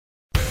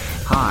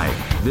Hi,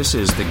 this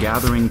is The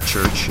Gathering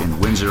Church in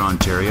Windsor,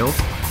 Ontario,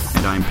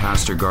 and I'm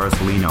Pastor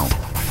Garth Leno.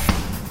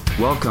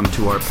 Welcome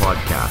to our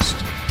podcast.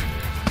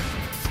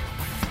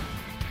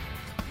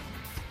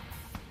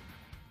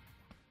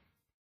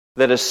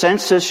 That a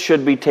census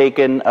should be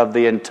taken of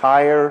the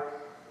entire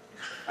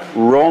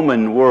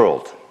Roman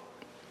world.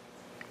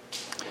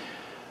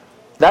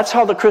 That's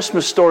how the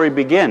Christmas story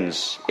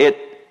begins.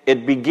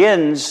 It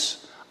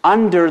begins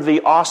under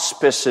the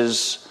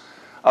auspices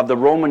of the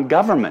Roman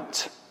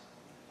government.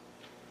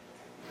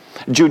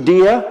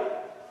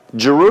 Judea,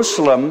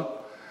 Jerusalem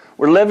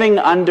were living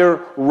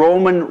under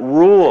Roman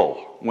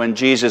rule when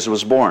Jesus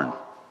was born.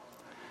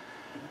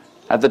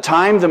 At the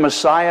time the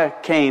Messiah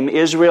came,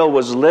 Israel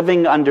was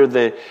living under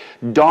the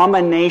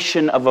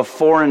domination of a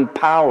foreign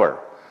power.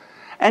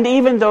 And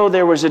even though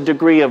there was a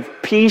degree of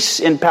peace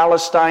in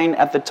Palestine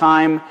at the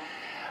time,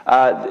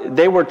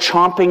 they were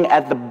chomping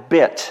at the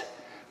bit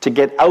to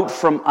get out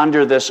from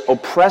under this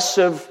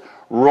oppressive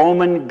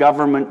Roman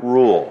government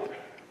rule.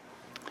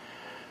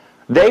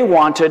 They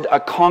wanted a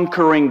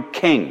conquering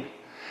king.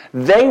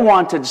 They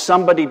wanted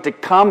somebody to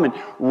come and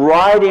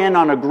ride in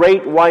on a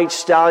great white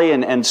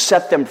stallion and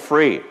set them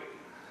free.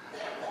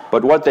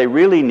 But what they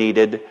really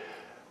needed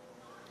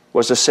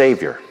was a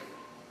Savior.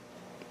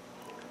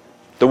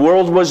 The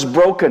world was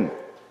broken.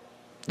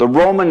 The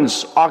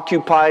Romans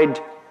occupied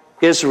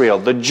Israel.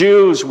 The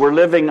Jews were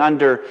living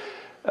under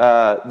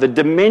the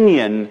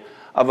dominion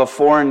of a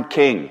foreign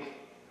king.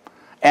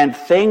 And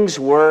things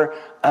were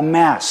a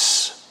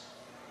mess.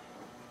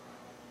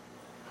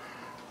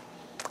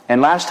 And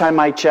last time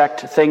I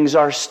checked, things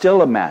are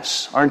still a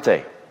mess, aren't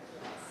they?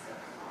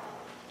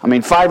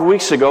 5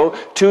 weeks ago,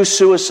 2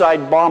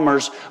 suicide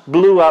bombers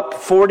blew up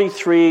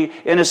 43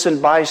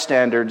 innocent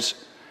bystanders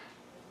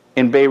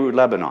in Beirut,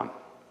 Lebanon.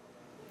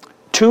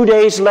 2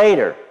 days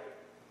later,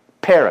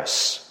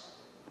 Paris.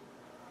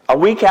 A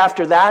week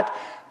after that,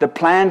 the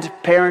Planned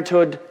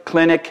Parenthood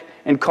clinic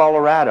in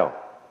Colorado.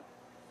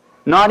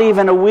 Not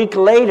even a week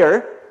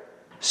later,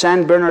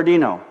 San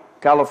Bernardino,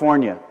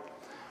 California.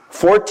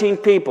 14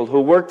 people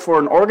who worked for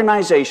an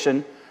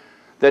organization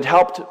that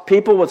helped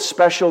people with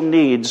special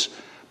needs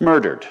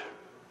murdered.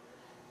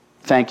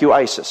 Thank you,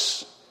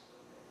 ISIS.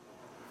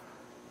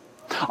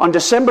 On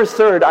December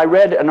 3rd, I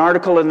read an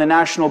article in the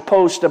National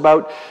Post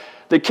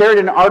they carried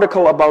an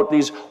article about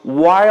these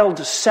wild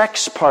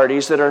sex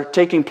parties that are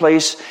taking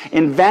place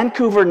in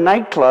Vancouver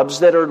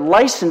nightclubs that are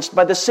licensed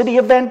by the city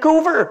of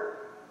Vancouver.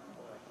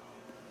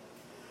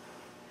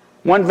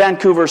 One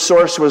Vancouver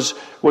source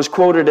was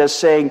quoted as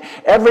saying,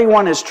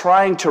 "Everyone is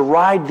trying to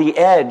ride the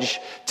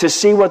edge to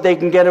see what they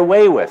can get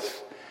away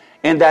with.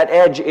 And that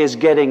edge is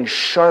getting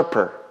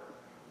sharper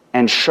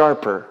and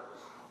sharper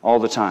all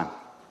the time."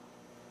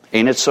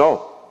 Ain't it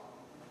so?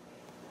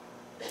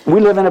 We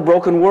live in a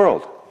broken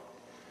world,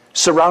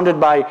 surrounded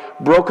by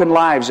broken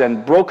lives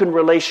and broken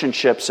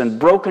relationships and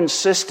broken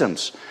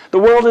systems. The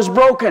world is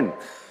broken.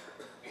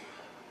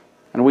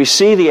 And we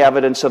see the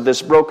evidence of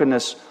this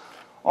brokenness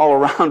all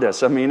around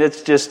us.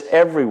 It's just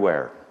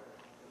everywhere.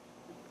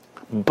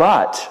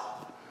 But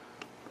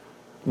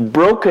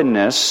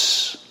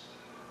brokenness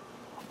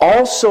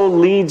also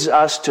leads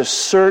us to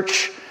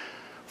search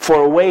for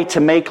a way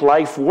to make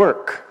life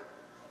work.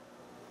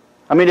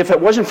 If it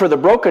wasn't for the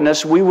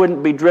brokenness, we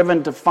wouldn't be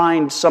driven to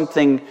find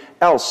something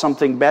else,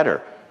 something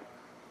better.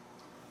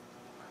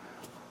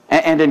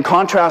 And in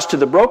contrast to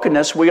the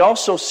brokenness, we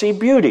also see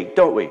beauty,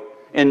 don't we?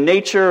 In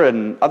nature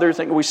and other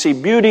things, we see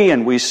beauty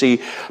and we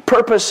see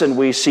purpose and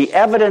we see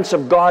evidence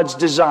of God's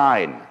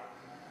design.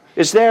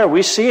 It's there,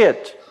 we see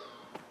it.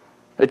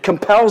 It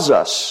compels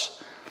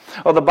us.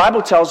 Well, the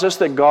Bible tells us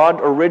that God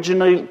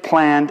originally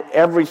planned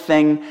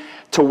everything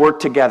to work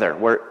together,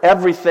 where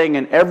everything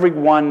and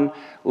everyone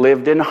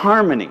lived in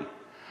harmony.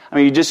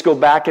 You just go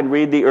back and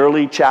read the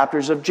early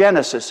chapters of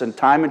Genesis, and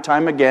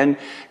time again,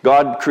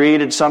 God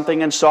created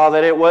something and saw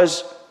that it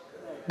was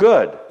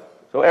good.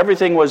 So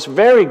everything was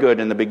very good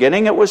in the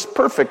beginning. It was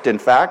perfect, in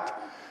fact.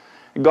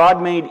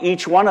 God made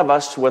each one of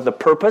us with a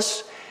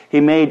purpose. He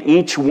made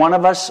each one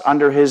of us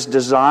under His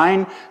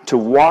design to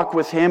walk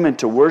with Him and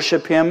to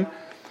worship Him.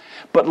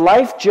 But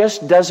life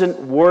just doesn't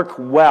work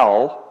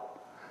well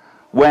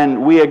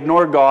when we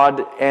ignore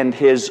God and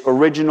His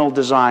original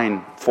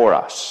design for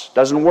us.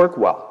 Doesn't work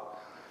well.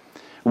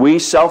 We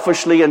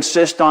selfishly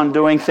insist on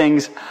doing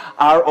things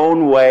our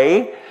own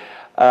way,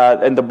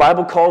 and the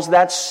Bible calls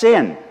that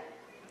sin.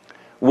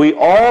 We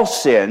all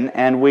sin,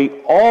 and we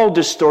all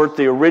distort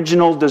the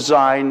original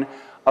design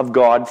of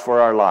God for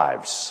our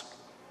lives.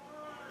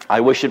 I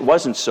wish it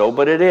wasn't so,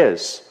 but it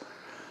is.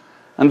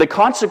 And the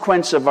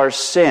consequence of our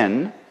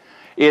sin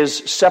is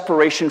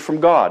separation from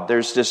God.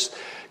 There's this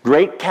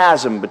great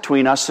chasm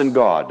between us and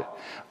God,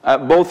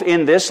 both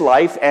in this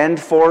life and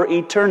for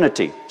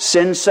eternity.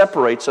 Sin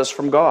separates us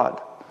from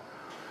God.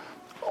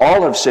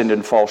 All have sinned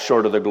and fall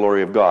short of the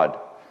glory of God,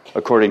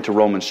 according to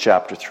Romans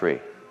chapter 3.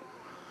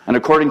 And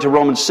according to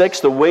Romans 6,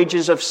 the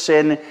wages of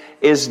sin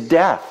is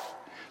death.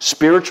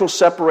 Spiritual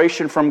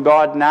separation from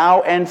God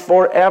now and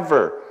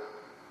forever,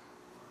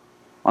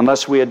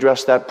 unless we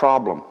address that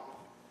problem.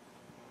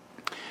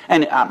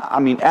 And I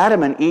mean,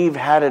 Adam and Eve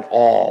had it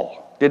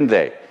all, didn't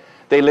they?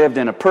 They lived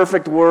in a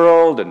perfect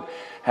world and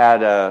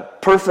had a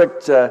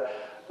perfect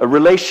a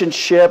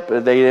relationship.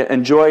 They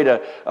enjoyed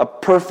a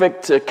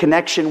perfect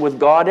connection with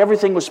God.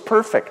 Everything was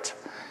perfect.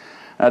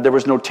 There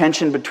was no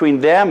tension between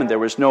them, and there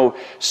was no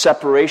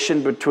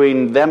separation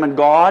between them and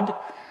God.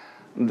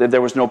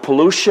 There was no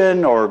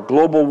pollution or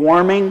global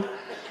warming,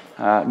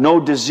 no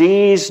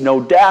disease,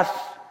 no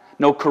death,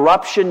 no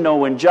corruption,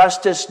 no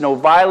injustice, no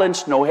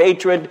violence, no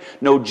hatred,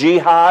 no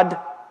jihad.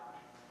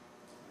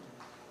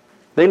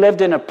 They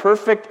lived in a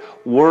perfect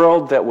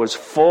world that was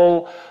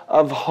full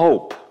of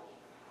hope.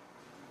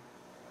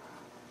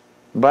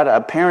 But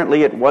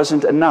apparently it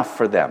wasn't enough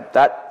for them.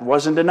 That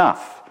wasn't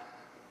enough.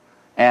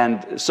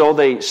 And so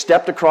they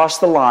stepped across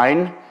the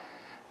line,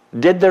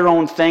 did their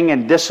own thing,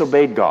 and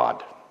disobeyed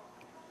God.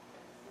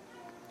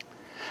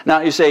 Now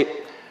you say,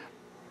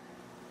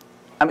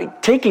 I mean,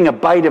 taking a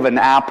bite of an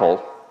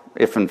apple,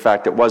 if in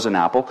fact it was an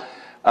apple,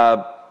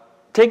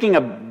 taking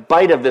a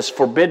bite of this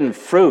forbidden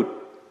fruit,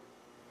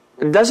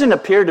 it doesn't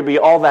appear to be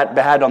all that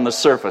bad on the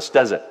surface,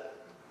 does it?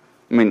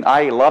 I mean,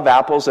 I love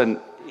apples and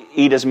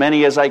eat as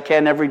many as I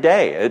can every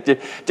day.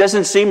 It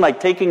doesn't seem like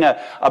taking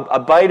a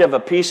bite of a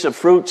piece of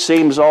fruit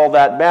seems all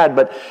that bad,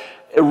 but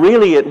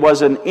really it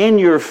was an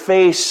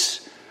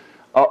in-your-face,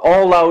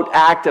 all-out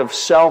act of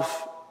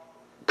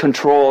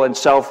self-control and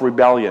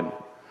self-rebellion.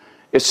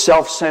 It's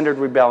self-centered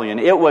rebellion.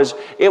 It was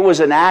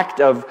an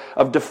act of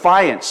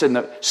defiance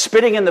and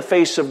spitting in the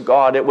face of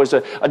God. It was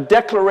a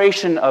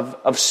declaration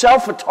of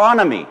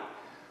self-autonomy.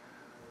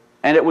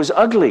 And it was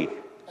ugly.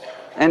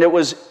 And it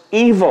was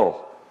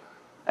evil.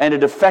 And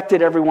it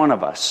affected every one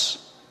of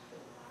us.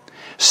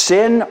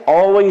 Sin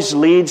always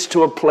leads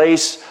to a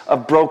place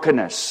of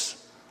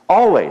brokenness.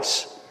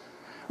 Always.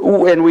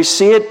 And we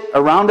see it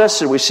around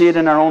us, and we see it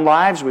in our own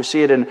lives, we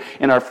see it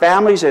in our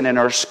families and in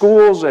our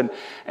schools, and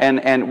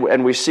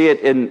we see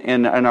it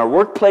in our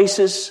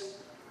workplaces.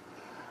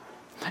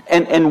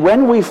 And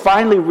when we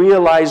finally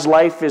realize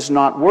life is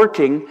not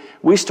working,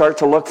 we start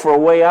to look for a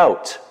way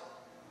out.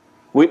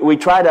 We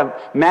try to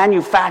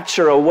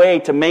manufacture a way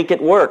to make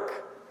it work.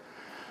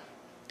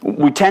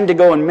 We tend to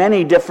go in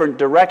many different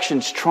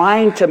directions,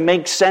 trying to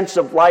make sense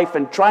of life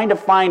and trying to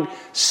find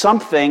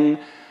something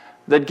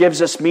that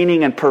gives us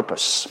meaning and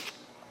purpose.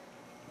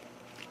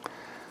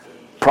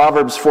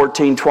 Proverbs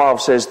 14:12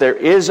 says, "There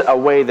is a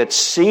way that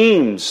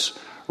seems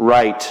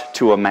right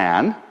to a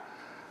man,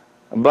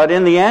 but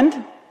in the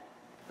end,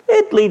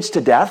 it leads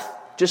to death,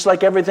 just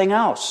like everything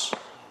else."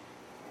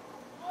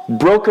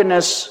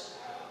 Brokenness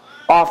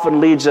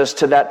often leads us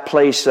to that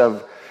place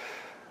of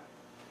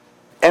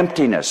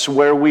emptiness,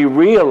 where we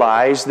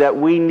realize that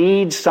we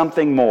need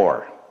something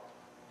more.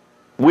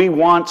 We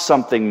want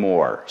something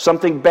more,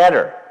 something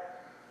better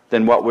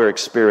than what we're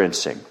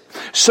experiencing.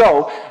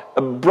 So,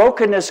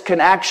 brokenness can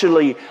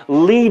actually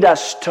lead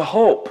us to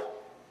hope.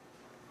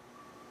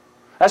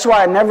 That's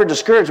why I'm never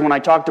discouraged when I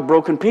talk to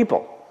broken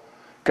people,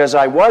 because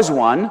I was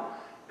one,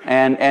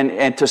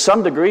 and to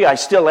some degree I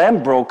still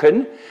am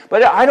broken.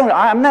 But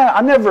I'm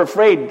never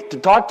afraid to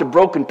talk to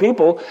broken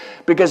people,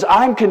 because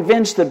I'm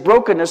convinced that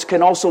brokenness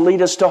can also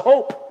lead us to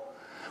hope.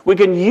 We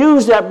can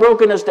use that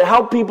brokenness to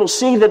help people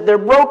see that they're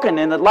broken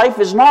and that life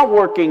is not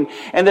working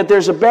and that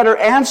there's a better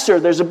answer,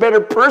 there's a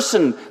better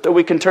person that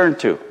we can turn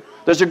to.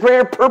 There's a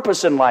greater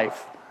purpose in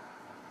life.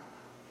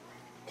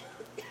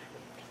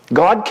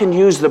 God can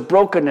use the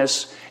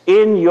brokenness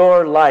in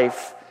your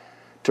life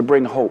to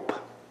bring hope.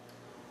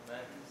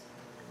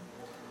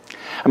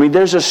 I mean,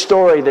 there's a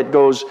story that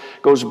goes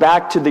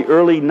back to the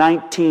early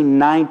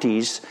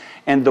 1990s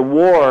and the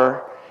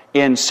war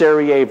in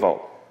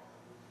Sarajevo.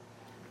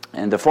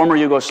 And the former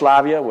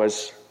Yugoslavia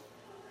was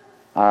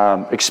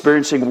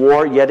experiencing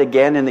war yet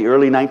again in the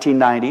early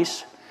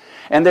 1990s.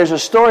 And there's a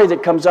story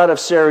that comes out of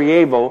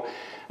Sarajevo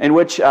in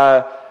which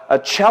a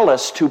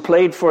cellist who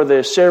played for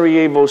the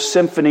Sarajevo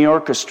Symphony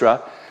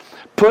Orchestra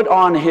put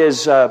on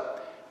his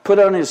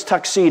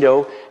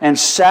tuxedo and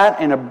sat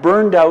in a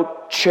burned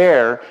out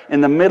chair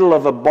in the middle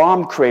of a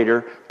bomb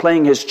crater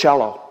playing his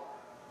cello.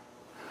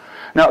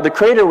 Now, the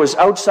crater was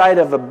outside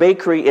of a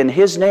bakery in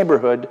his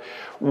neighborhood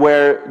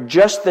where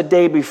just the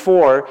day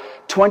before,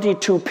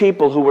 22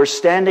 people who were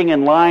standing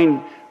in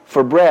line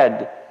for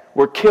bread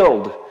were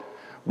killed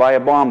by a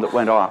bomb that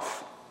went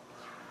off.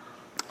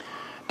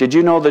 Did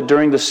you know that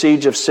during the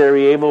siege of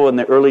Sarajevo in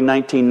the early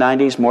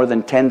 1990s, more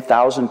than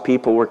 10,000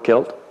 people were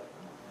killed?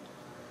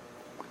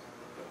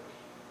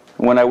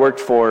 When I worked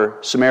for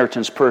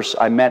Samaritan's Purse,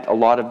 I met a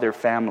lot of their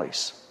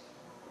families.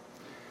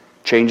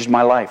 Changed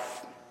my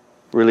life.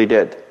 Really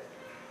did.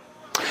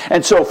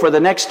 And so for the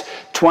next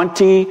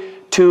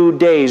 22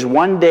 days,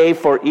 one day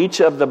for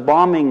each of the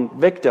bombing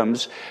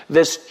victims,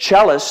 this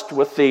cellist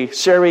with the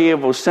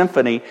Sarajevo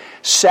Symphony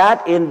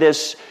sat in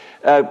this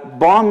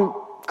bomb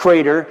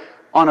crater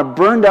on a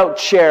burned out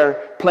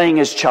chair playing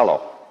his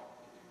cello.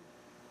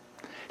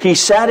 He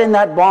sat in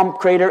that bomb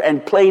crater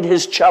and played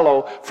his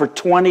cello for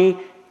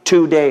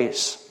 22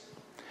 days.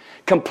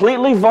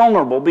 completely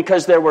vulnerable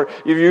because there were,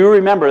 if you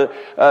remember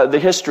the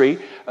history,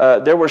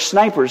 there were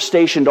snipers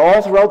stationed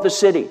all throughout the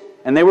city,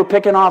 and they were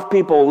picking off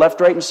people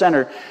left, right, and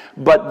center,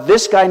 but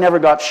this guy never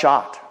got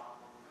shot.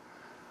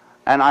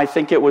 And I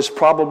think it was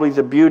probably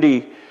the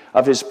beauty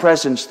of his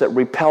presence that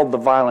repelled the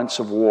violence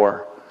of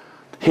war.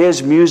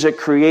 His music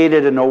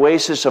created an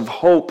oasis of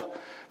hope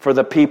for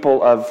the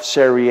people of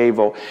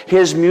Sarajevo.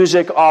 His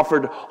music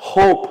offered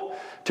hope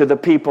to the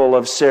people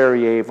of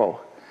Sarajevo.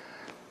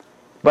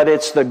 But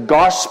it's the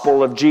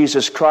gospel of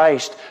Jesus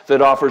Christ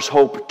that offers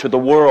hope to the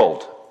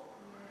world.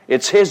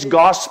 It's His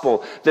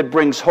gospel that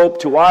brings hope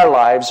to our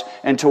lives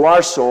and to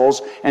our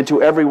souls and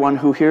to everyone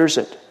who hears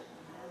it.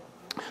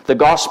 The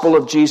gospel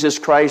of Jesus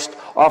Christ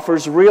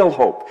offers real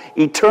hope,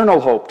 eternal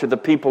hope to the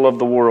people of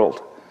the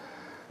world.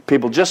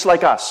 People just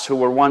like us who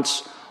were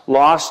once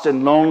lost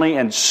and lonely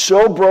and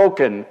so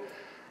broken,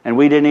 and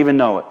we didn't even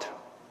know it.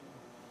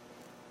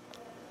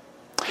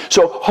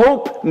 So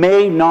hope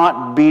may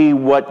not be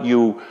what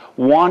you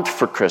want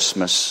for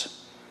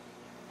Christmas,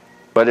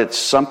 but it's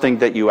something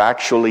that you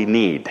actually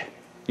need.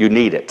 You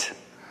need it.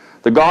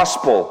 The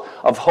gospel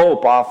of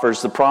hope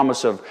offers the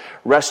promise of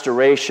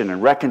restoration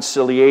and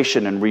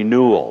reconciliation and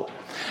renewal.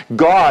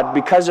 God,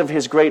 because of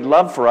His great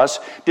love for us,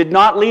 did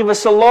not leave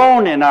us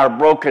alone in our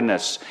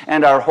brokenness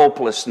and our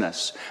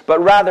hopelessness,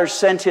 but rather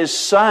sent His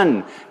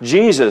Son,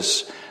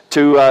 Jesus,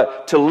 to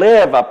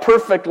live a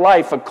perfect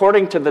life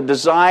according to the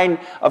design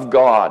of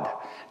God.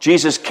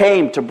 Jesus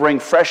came to bring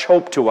fresh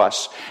hope to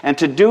us and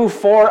to do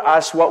for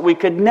us what we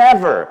could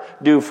never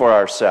do for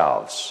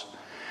ourselves.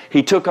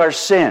 He took our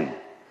sin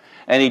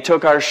and He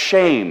took our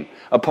shame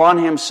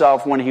upon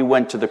Himself when He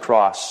went to the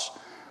cross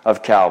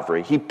of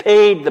Calvary. He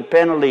paid the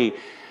penalty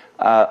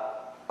of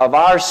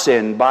our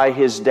sin by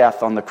His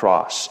death on the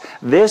cross.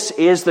 This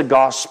is the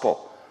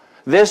gospel.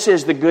 This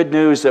is the good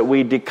news that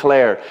we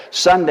declare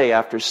Sunday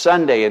after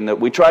Sunday and that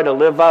we try to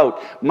live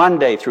out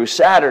Monday through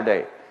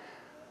Saturday.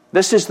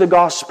 This is the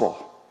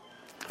gospel.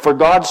 For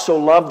God so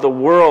loved the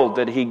world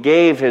that He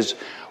gave His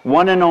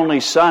one and only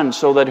Son,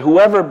 so that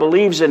whoever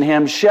believes in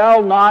Him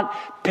shall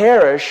not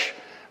perish,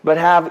 but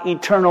have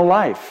eternal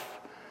life.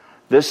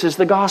 This is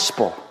the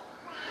gospel.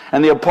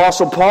 And the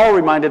Apostle Paul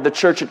reminded the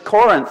church at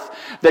Corinth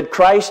that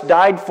Christ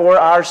died for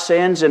our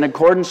sins in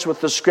accordance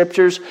with the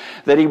Scriptures,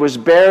 that He was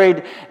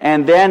buried,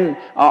 and then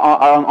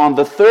on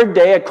the third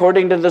day,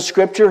 according to the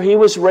Scripture, He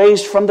was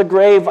raised from the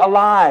grave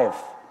alive.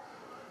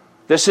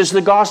 This is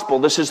the gospel.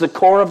 This is the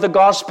core of the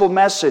gospel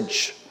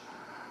message.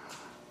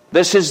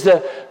 This is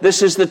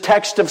the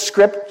text of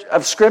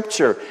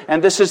Scripture,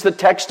 and this is the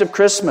text of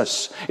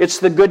Christmas. It's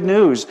the good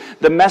news,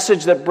 the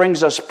message that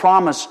brings us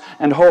promise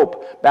and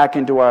hope back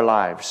into our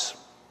lives.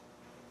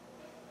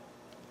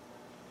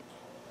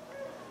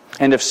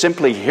 And if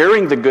simply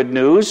hearing the good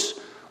news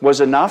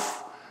was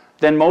enough,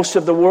 then most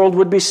of the world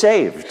would be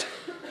saved.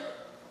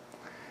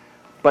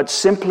 But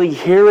simply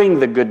hearing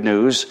the good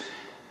news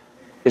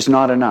is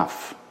not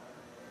enough.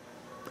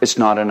 It's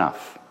not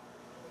enough.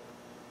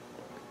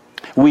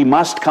 We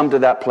must come to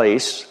that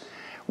place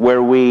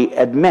where we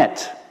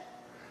admit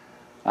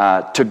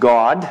to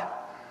God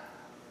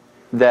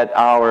that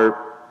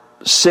our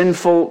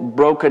sinful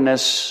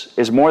brokenness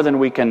is more than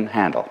we can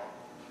handle.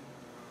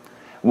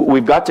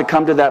 We've got to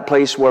come to that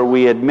place where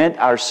we admit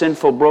our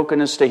sinful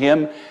brokenness to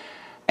Him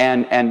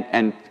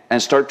and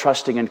start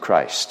trusting in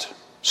Christ.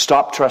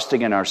 Stop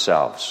trusting in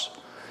ourselves.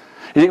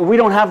 We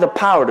don't have the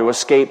power to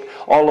escape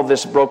all of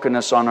this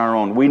brokenness on our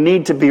own. We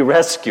need to be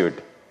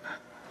rescued.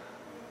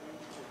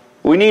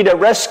 We need a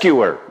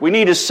rescuer. We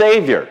need a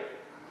Savior.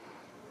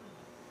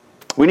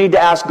 We need to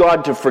ask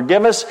God to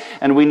forgive us,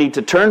 and we need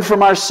to turn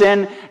from our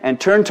sin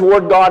and turn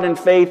toward God in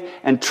faith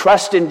and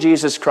trust in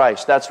Jesus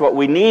Christ. That's what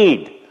we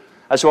need.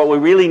 That's what we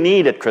really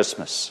need at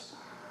Christmas.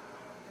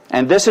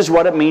 And this is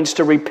what it means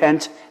to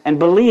repent and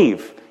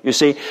believe. You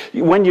see,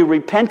 when you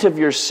repent of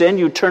your sin,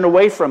 you turn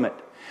away from it.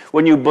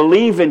 When you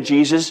believe in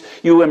Jesus,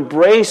 you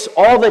embrace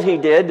all that He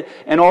did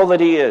and all that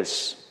He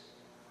is.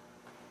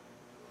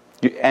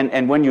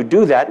 And when you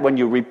do that, when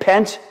you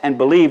repent and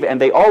believe, and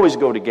they always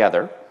go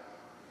together,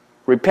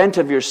 repent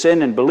of your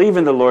sin and believe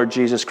in the Lord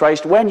Jesus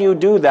Christ, when you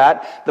do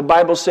that, the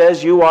Bible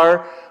says you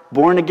are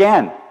born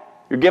again.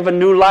 You're given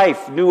new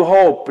life, new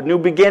hope, a new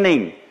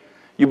beginning.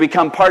 You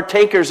become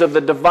partakers of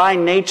the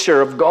divine nature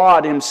of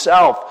God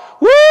Himself.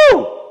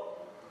 Woo!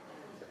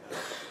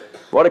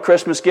 What a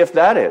Christmas gift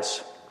that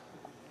is.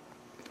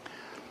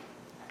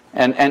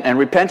 And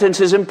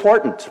repentance is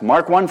important.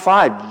 Mark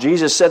 1:5,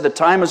 Jesus said the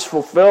time is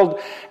fulfilled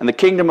and the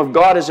kingdom of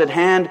God is at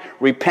hand.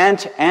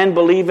 Repent and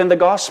believe in the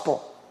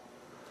gospel.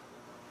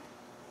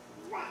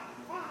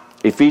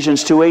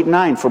 Ephesians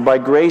 2:8-9, for by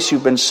grace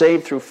you've been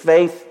saved through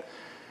faith,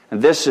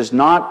 and this is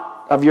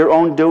not of your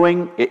own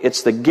doing.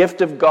 It's the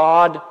gift of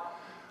God,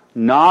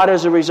 not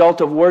as a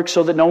result of work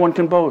so that no one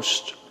can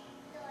boast.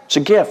 It's a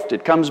gift.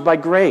 It comes by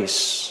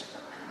grace.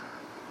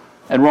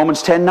 And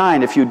Romans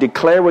 10:9, if you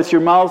declare with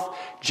your mouth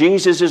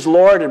Jesus is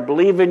Lord and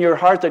believe in your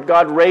heart that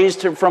God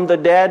raised Him from the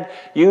dead,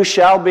 you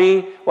shall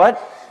be,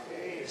 what?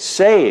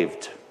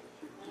 Saved.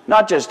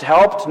 Not just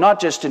helped,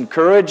 not just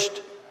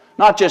encouraged,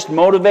 Not just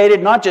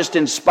motivated, not just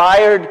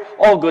inspired,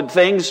 all good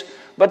things,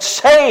 but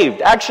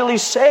saved, actually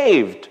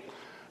saved.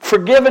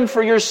 Forgiven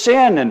for your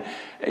sin, and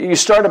you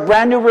start a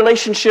brand new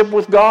relationship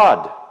with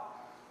God.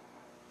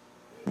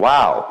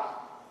 Wow.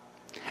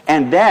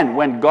 And then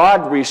when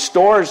God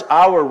restores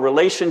our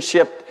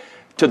relationship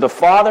to the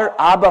Father,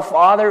 Abba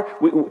Father,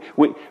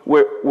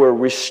 we're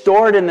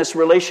restored in this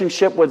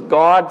relationship with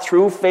God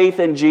through faith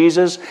in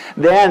Jesus,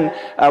 then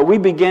we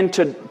begin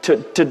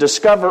to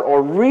discover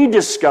or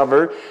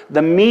rediscover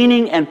the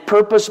meaning and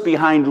purpose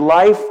behind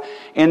life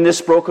in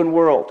this broken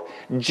world.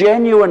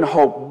 Genuine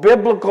hope,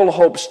 biblical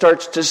hope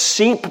starts to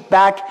seep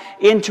back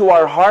into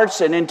our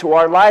hearts and into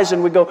our lives,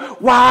 and we go,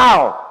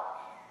 wow!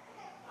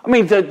 I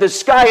mean, the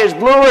sky is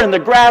bluer, and the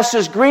grass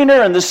is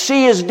greener, and the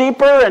sea is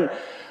deeper, and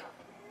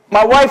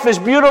my wife is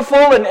beautiful,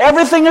 and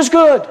everything is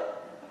good.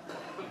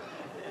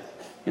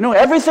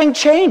 Everything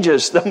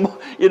changes.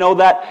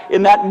 That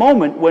in that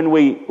moment when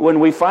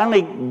we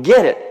finally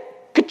get it,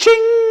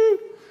 ka-ching!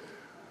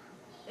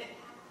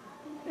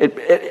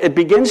 It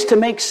begins to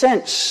make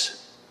sense.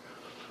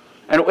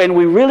 And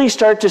we really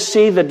start to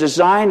see the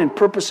design and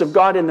purpose of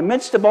God in the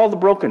midst of all the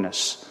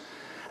brokenness.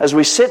 As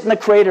we sit in the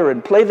crater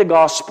and play the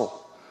gospel,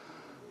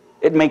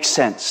 it makes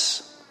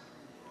sense.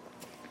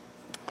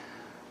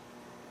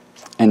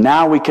 And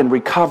now we can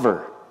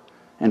recover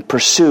and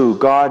pursue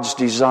God's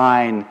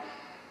design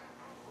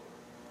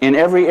in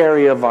every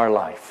area of our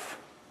life.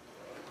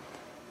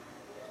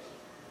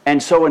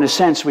 And so, in a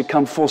sense, we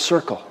come full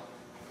circle.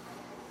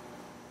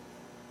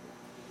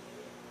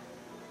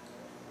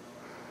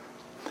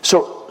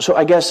 So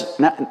I guess,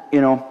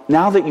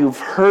 now that you've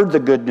heard the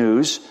good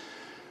news,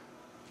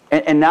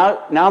 and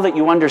now that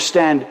you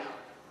understand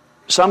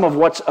some of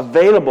what's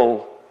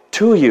available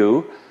to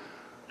you,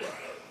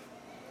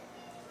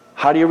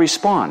 how do you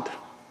respond?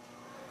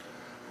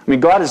 I mean,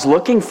 God is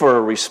looking for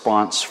a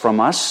response from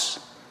us.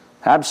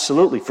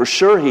 Absolutely, for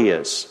sure He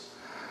is.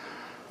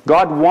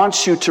 God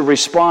wants you to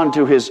respond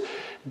to His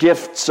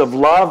gifts of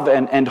love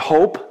and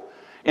hope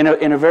in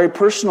a very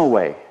personal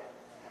way.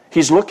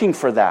 He's looking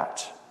for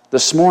that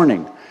this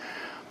morning.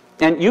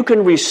 And you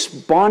can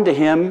respond to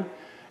Him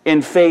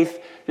in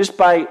faith just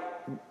by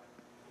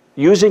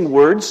using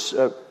words,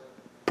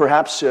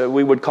 perhaps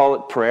we would call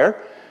it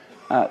prayer,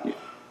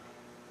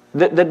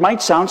 that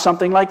might sound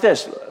something like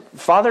this.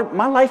 Father,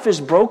 my life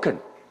is broken.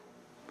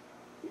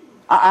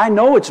 I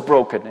know it's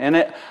broken,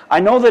 and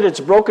I know that it's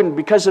broken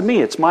because of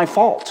me. It's my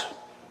fault.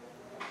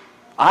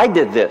 I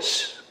did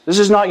this. This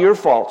is not your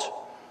fault.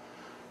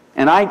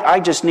 And I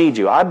just need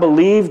you. I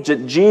believe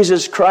that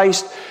Jesus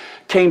Christ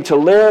came to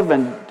live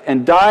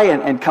and die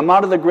and come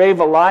out of the grave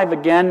alive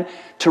again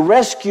to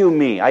rescue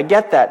me. I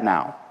get that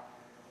now.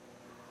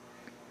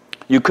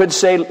 You could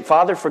say,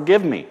 Father,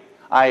 forgive me.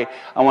 I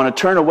want to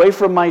turn away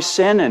from my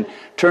sin and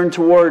turn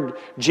toward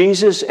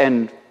Jesus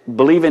and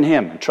believe in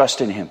Him and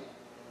trust in Him.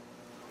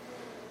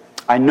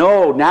 I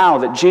know now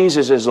that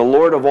Jesus is the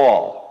Lord of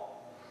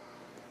all.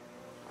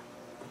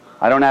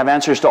 I don't have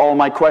answers to all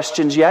my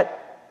questions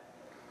yet,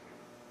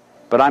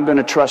 but I'm going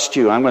to trust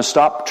you. I'm going to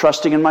stop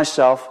trusting in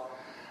myself,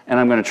 and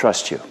I'm going to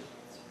trust you.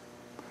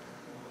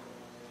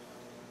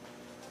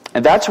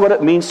 And that's what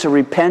it means to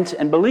repent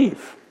and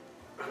believe.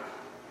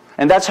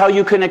 And that's how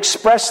you can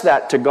express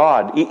that to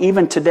God,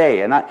 even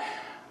today. And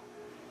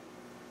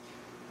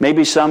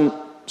maybe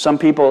some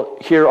people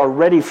here are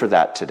ready for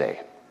that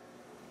today.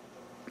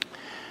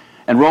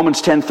 And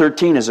Romans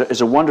 10:13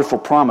 is a wonderful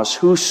promise.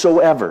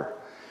 Whosoever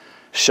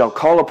shall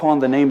call upon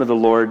the name of the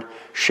Lord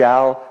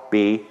shall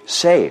be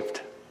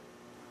saved.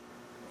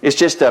 It's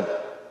just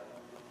a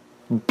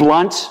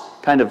blunt,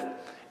 kind of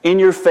in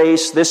your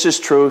face, this is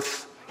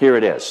truth, here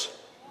it is.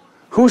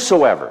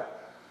 Whosoever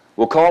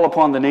will call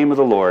upon the name of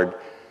the Lord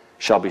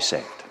shall be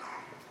saved.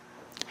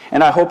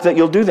 And I hope that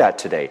you'll do that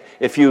today.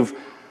 If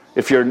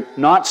you're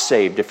not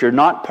saved, if you're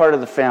not part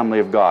of the family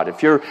of God,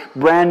 if you're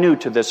brand new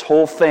to this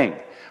whole thing,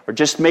 or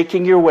just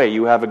making your way,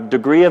 you have a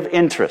degree of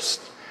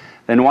interest,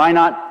 then why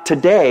not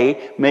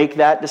today make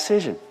that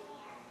decision?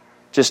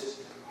 Just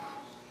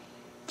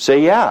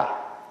say yeah.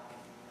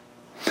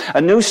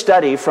 A new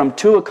study from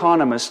 2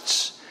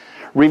 economists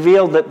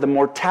revealed that the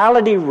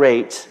mortality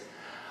rate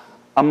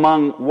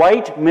among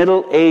white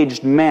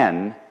middle-aged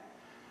men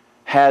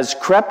has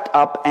crept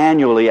up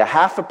annually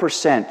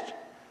 0.5%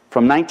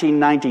 from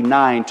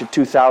 1999 to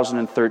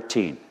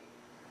 2013.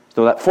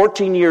 So that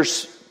 14-year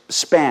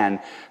span,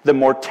 the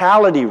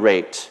mortality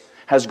rate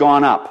has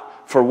gone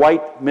up for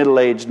white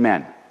middle-aged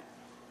men.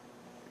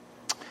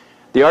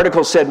 The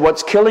article said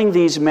what's killing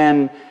these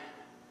men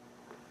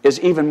is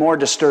even more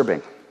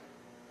disturbing.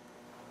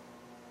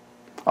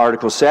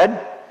 Article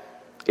said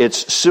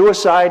it's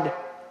suicide,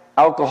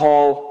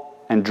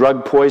 alcohol, and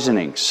drug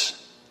poisonings.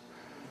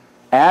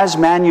 As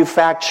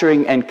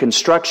manufacturing and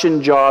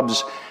construction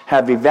jobs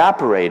have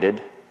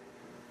evaporated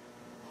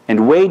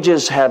and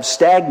wages have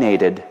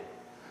stagnated,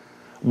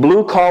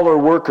 blue-collar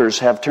workers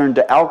have turned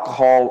to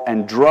alcohol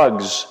and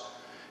drugs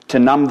to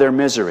numb their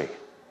misery.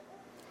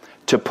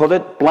 To put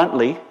it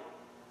bluntly,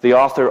 the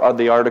author of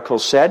the article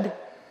said,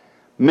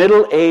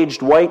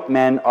 middle-aged white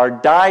men are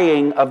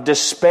dying of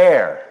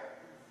despair.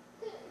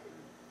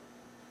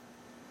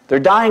 They're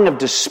dying of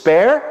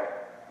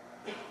despair?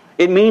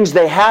 It means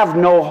they have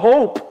no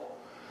hope.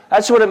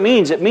 That's what it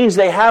means. It means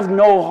they have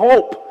no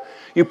hope.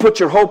 You put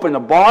your hope in a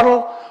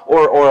bottle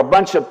or a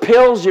bunch of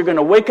pills, you're going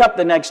to wake up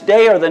the next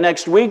day or the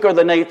next week or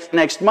the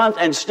next month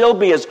and still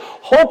be as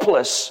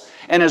hopeless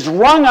and as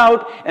wrung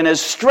out and as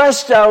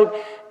stressed out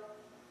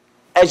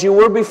as you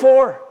were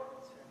before.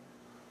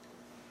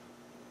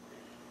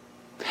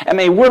 I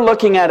mean, we're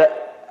looking at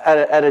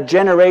a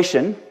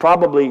generation,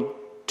 probably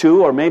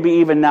 2 or maybe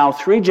even now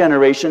 3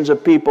 generations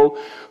of people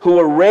who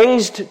were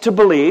raised to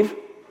believe,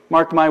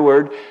 mark my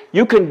word,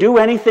 you can do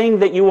anything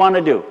that you want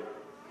to do.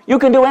 You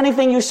can do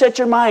anything you set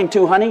your mind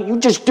to, honey. You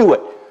just do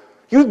it.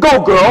 You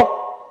go,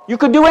 girl. You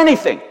can do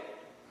anything.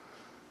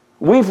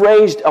 We've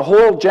raised a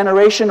whole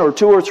generation or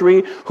 2 or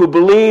 3 who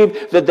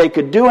believe that they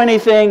could do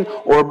anything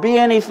or be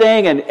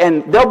anything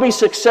and they'll be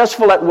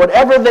successful at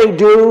whatever they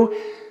do,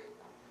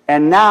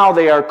 and now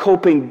they are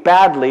coping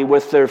badly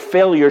with their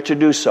failure to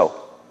do so.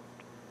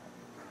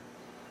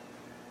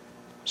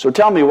 So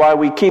tell me why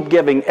we keep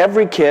giving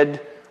every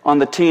kid on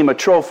the team a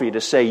trophy to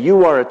say,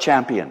 you are a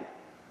champion,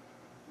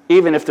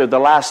 even if they're the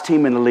last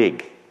team in the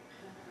league.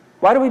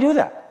 Why do we do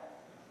that?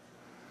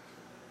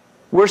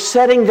 We're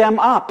setting them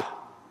up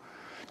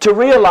to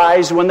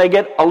realize when they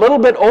get a little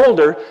bit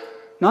older,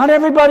 not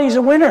everybody's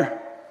a winner.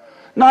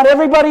 Not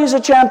everybody is a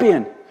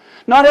champion.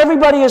 Not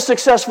everybody is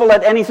successful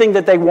at anything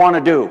that they want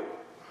to do.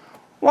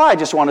 Well, I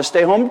just want to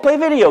stay home and play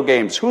video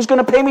games. Who's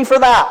going to pay me for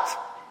that?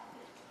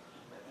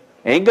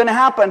 Ain't going to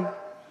happen.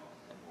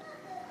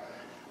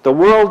 The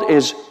world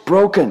is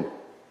broken.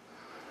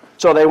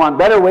 So they want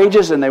better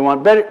wages and they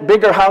want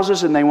bigger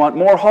houses and they want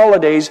more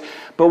holidays,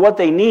 but what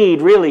they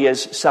need really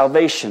is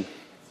salvation.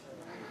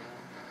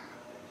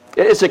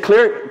 It's a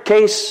clear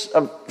case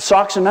of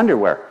socks and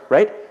underwear,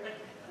 right?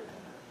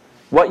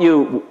 What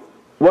you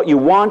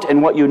want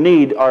and what you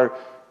need are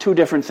 2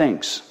 different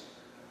things.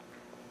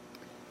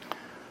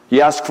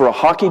 You ask for a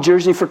hockey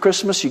jersey for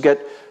Christmas, you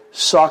get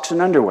socks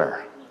and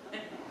underwear.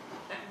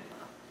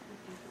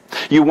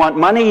 You want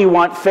money, you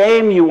want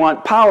fame, you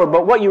want power,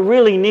 but what you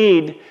really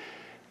need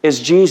is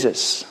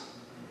Jesus.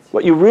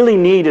 What you really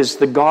need is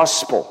the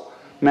gospel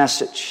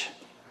message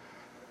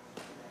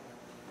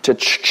to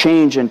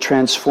change and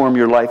transform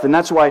your life. And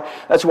that's why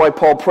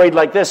Paul prayed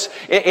like this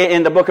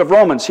in the book of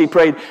Romans. He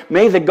prayed,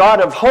 may the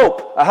God of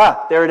hope,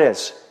 there it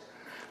is.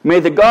 May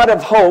the God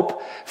of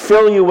hope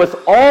fill you with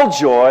all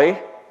joy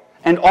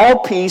and all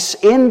peace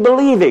in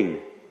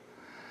believing,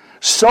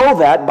 so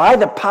that by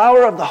the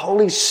power of the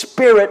Holy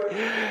Spirit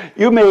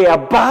you may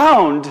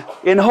abound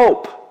in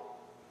hope.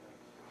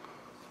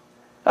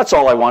 That's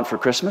all I want for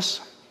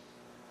Christmas.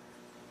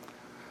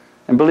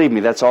 And believe me,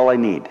 that's all I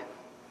need.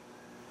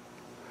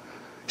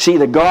 See,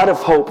 the God of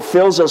hope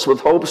fills us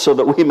with hope so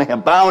that we may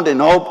abound in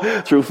hope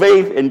through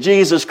faith in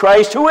Jesus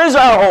Christ, who is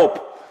our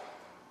hope.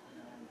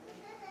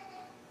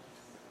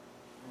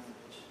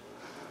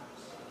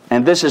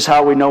 And this is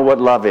how we know what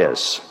love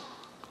is.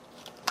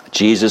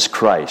 Jesus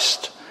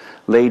Christ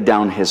laid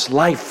down His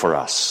life for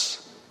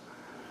us.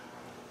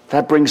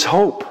 That brings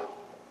hope.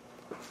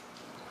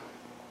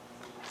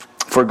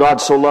 For God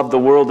so loved the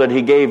world that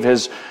He gave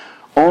His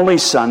only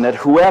Son, that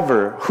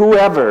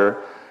whoever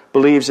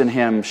believes in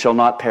Him shall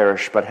not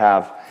perish but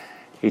have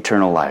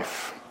eternal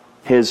life.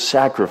 His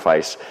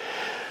sacrifice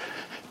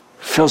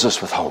fills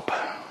us with hope.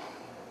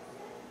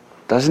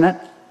 Doesn't it?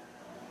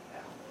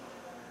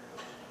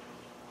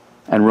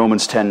 And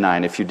Romans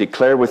 10:9, if you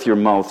declare with your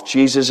mouth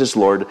Jesus is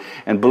Lord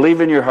and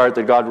believe in your heart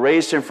that God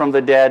raised Him from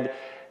the dead,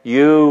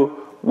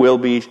 you will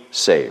be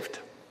saved.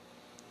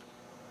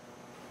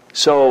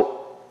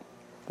 So,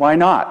 why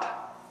not?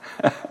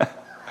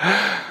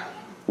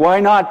 Why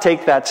not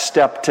take that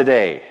step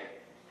today?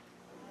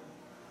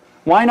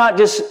 Why not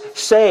just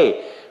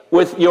say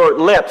with your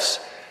lips,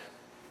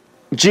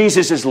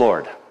 Jesus is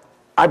Lord.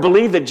 I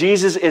believe that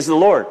Jesus is the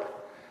Lord.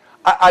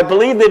 I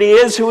believe that He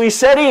is who He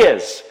said He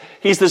is.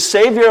 He's the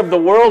Savior of the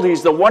world.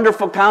 He's the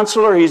wonderful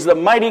Counselor. He's the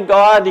mighty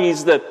God.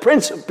 He's the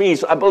Prince of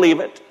Peace. I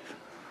believe it.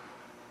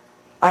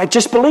 I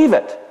just believe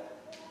it.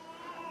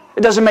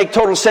 It doesn't make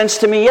total sense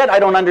to me yet. I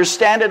don't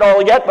understand it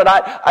all yet, but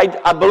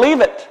I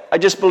believe it. I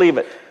just believe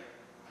it.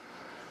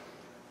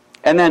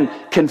 And then,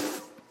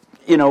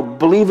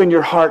 believe in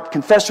your heart,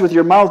 confess with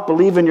your mouth,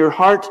 believe in your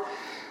heart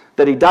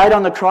that He died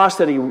on the cross,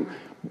 that He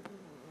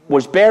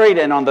was buried,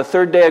 and on the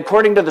 3rd day,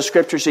 according to the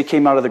Scriptures, He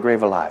came out of the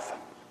grave alive.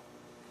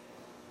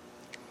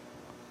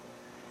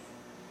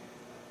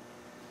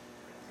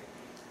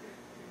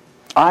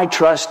 I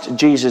trust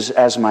Jesus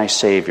as my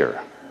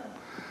Savior.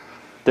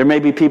 There may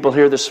be people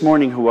here this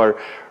morning who are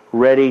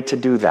ready to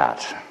do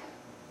that.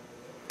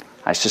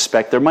 I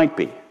suspect there might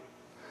be.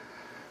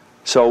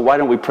 So why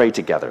don't we pray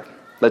together?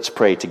 Let's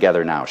pray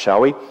together now,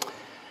 shall we?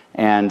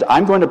 And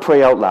I'm going to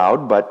pray out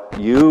loud, but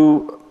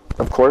you,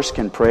 of course,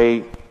 can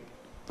pray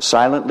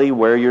silently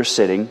where you're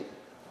sitting.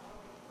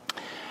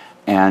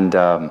 And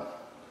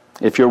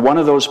if you're one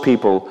of those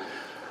people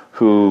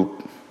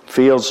who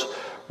feels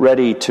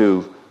ready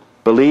to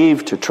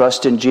believe, to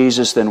trust in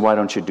Jesus, then why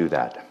don't you do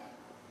that?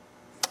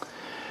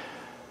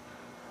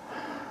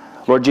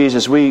 Lord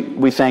Jesus,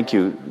 we thank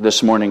you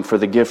this morning for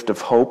the gift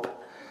of hope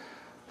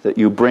that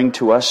you bring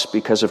to us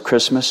because of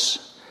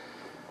Christmas,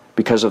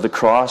 because of the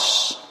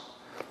cross,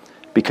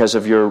 because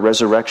of your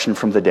resurrection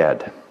from the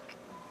dead.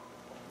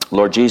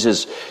 Lord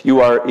Jesus,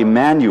 you are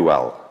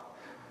Emmanuel,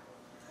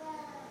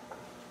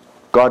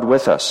 God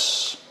with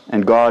us,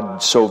 and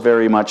God so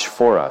very much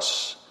for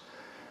us.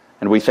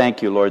 And we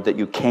thank you, Lord, that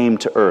you came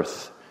to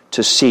earth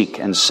to seek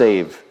and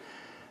save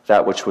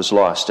that which was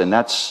lost. And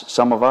that's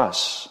some of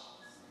us.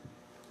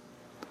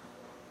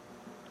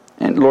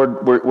 And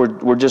Lord,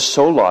 we're just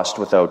so lost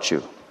without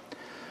you.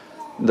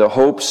 The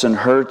hopes and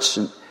hurts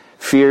and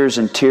fears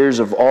and tears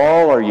of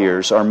all our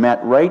years are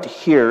met right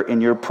here in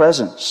your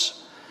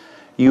presence.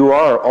 You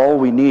are all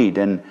we need,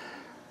 and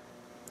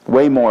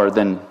way more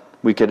than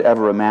we could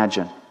ever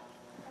imagine.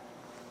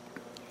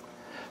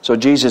 So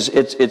Jesus,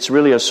 it's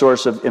really a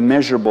source of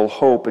immeasurable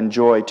hope and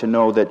joy to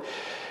know that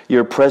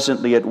you're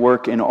presently at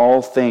work in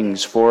all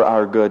things for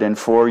our good and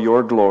for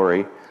your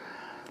glory.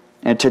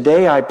 And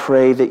today I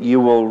pray that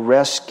you will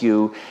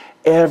rescue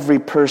every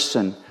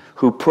person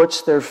who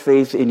puts their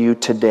faith in you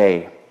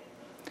today.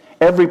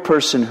 Every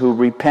person who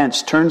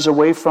repents, turns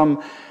away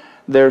from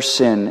their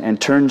sin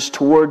and turns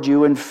toward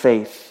you in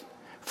faith,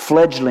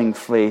 fledgling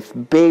faith,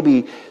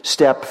 baby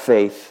step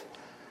faith,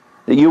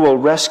 that you will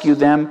rescue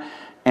them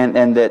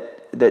and that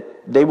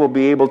they will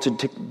be able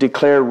to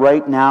declare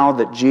right now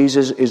that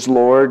Jesus is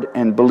Lord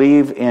and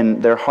believe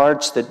in their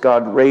hearts that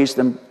God raised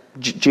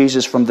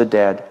Jesus from the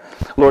dead.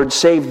 Lord,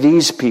 save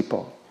these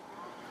people.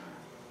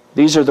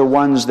 These are the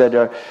ones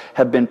that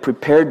have been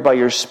prepared by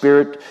your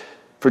Spirit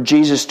for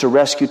Jesus to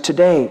rescue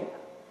today.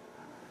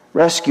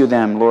 Rescue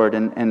them, Lord,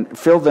 and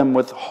fill them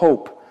with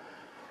hope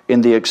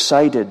in the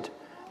excited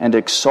and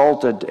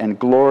exalted and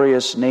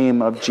glorious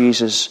name of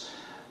Jesus,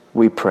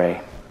 we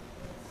pray.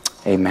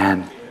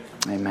 Amen.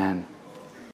 Amen.